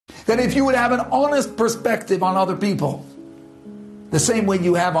That if you would have an honest perspective on other people, the same way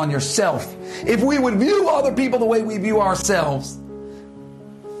you have on yourself, if we would view other people the way we view ourselves,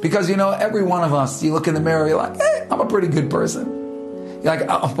 because every one of us, you look in the mirror, you're like, hey, I'm a pretty good person. You're like,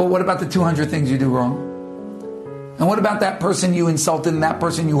 oh, but what about the 200 things you do wrong? And what about that person you insulted and that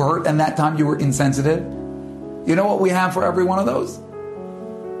person you hurt and that time you were insensitive? You know what we have for every one of those?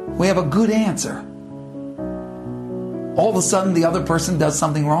 We have a good answer. All of a sudden the other person does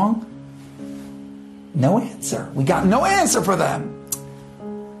something wrong. No answer. We got no answer for them.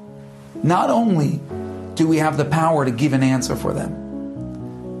 Not only do we have the power to give an answer for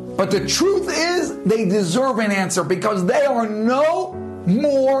them, but the truth is they deserve an answer because they are no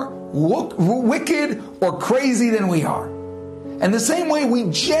more wicked or crazy than we are. And the same way we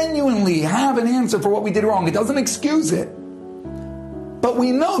genuinely have an answer for what we did wrong. It doesn't excuse it. But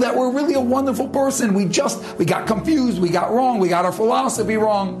we know that we're really a wonderful person. We got confused, we got wrong, we got our philosophy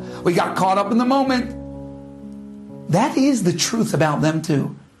wrong, we got caught up in the moment. That is the truth about them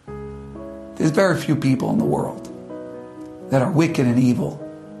too. There's very few people in the world that are wicked and evil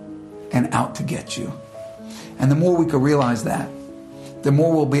and out to get you. And the more we can realize that, the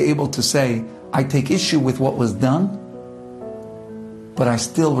more we'll be able to say, I take issue with what was done, but I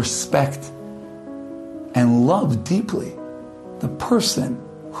still respect and love deeply the person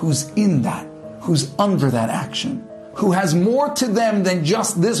who's in that, who's under that action, who has more to them than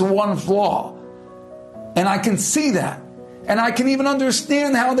just this one flaw. And I can see that. And I can even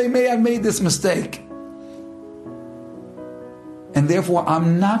understand how they may have made this mistake. And therefore,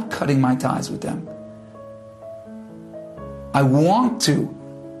 I'm not cutting my ties with them. I want to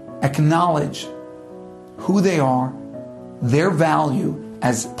acknowledge who they are, their value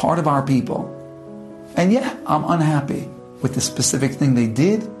as part of our people. And yeah, I'm unhappy with the specific thing they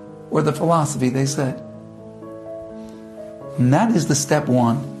did or the philosophy they said. And that is the step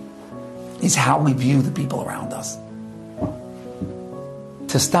one, is how we view the people around us.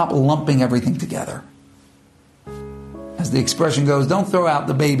 To stop lumping everything together. As the expression goes, don't throw out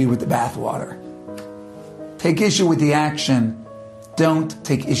the baby with the bathwater. Take issue with the action. Don't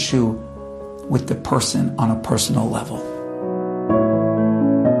take issue with the person on a personal level.